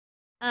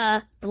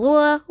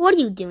Blua, what are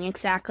you doing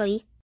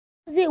exactly?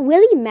 Does it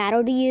really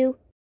matter to you?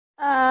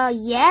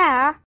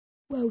 Yeah.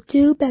 Well,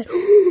 too bad.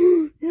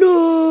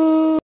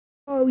 No!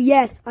 Oh,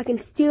 yes, I can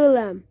steal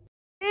them.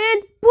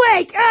 And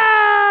break!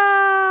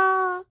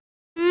 Ah!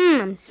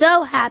 I'm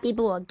so happy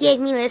Blua gave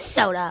me this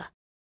soda.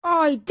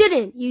 I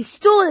didn't. You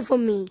stole it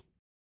from me.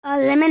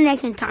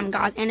 Elimination time,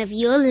 guys, and if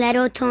your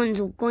letter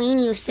turns green,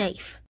 you're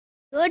safe.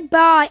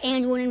 Goodbye,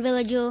 Android and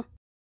Villager.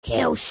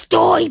 Kill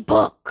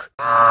Storybook.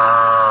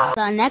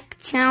 The next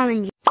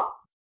challenge.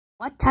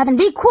 What happened?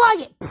 Be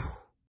quiet!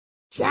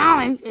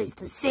 Challenge is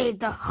to save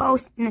the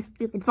host in a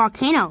stupid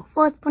volcano.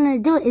 First one to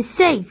do it is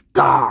safe.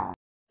 Gah!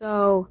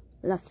 So,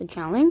 that's the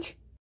challenge?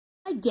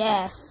 I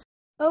guess.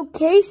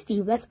 Okay,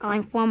 Steve,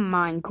 I'm from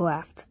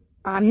Minecraft.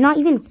 I'm not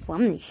even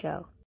from the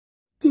show.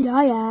 Did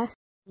I ask?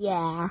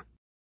 Yeah.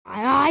 Oh,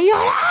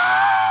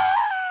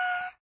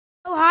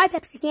 hi,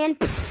 Pepsi Can.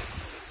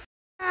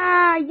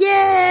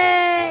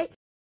 Yay!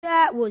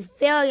 That was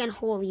very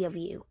unholy of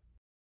you.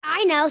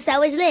 I know,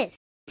 so is Liz.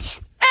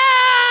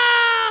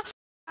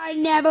 I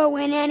never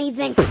win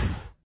anything.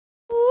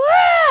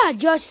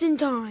 Just in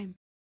time.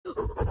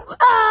 Come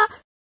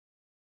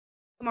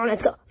on,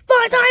 let's go.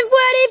 Full-time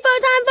Freddy,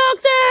 full-time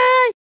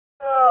boxing!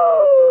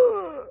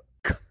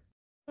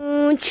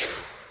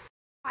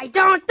 I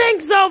don't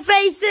think so,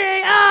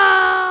 Facey!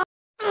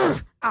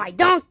 I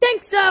don't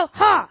think so!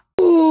 Ha!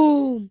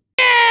 Boom!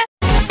 Yeah!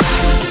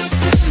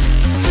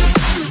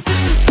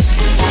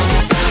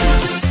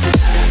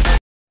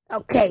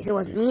 Okay, so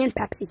it's me and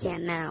Pepsi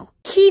Can now.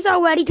 She's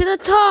already to the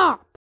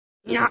top!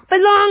 Not for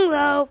long,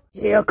 though.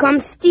 Here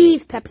comes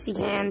Steve, Pepsi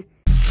Can.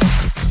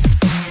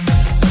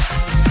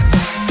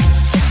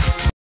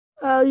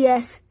 Oh,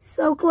 yes.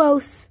 So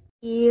close.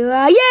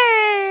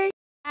 Yay!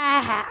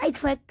 Aha, I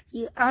tricked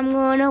you. I'm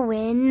gonna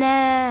win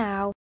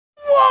now.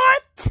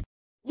 What?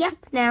 Yep,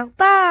 now,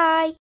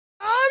 bye.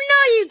 Oh,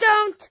 no, you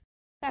don't.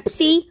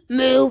 Pepsi,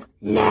 move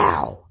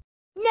now.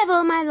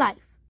 Never in my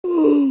life.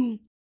 Boom!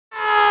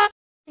 I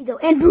go,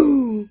 and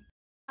boom.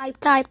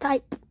 Type.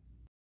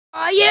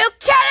 Are you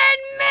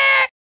kidding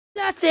me?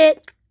 That's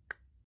it.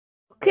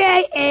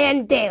 Okay,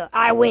 and there,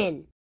 I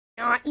win.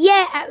 Not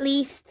yet, at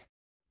least.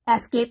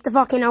 Escape the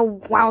volcano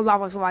while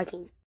lava's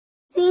rising.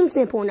 Seems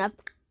simple enough.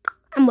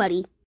 I'm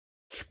ready.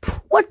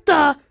 What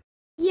the?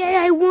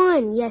 Yeah, I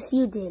won. Yes,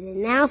 you did.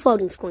 And now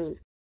floating screen.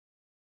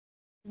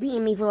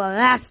 Beating me for the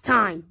last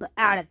time, but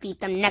I'll defeat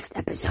them next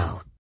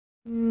episode.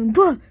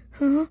 But,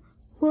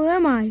 where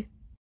am I?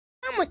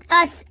 Come with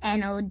us,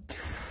 Enold.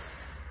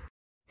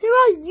 Who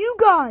are you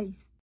guys?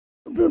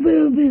 Boom,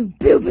 boom, boom,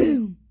 boom,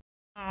 boom.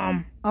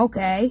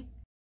 Okay.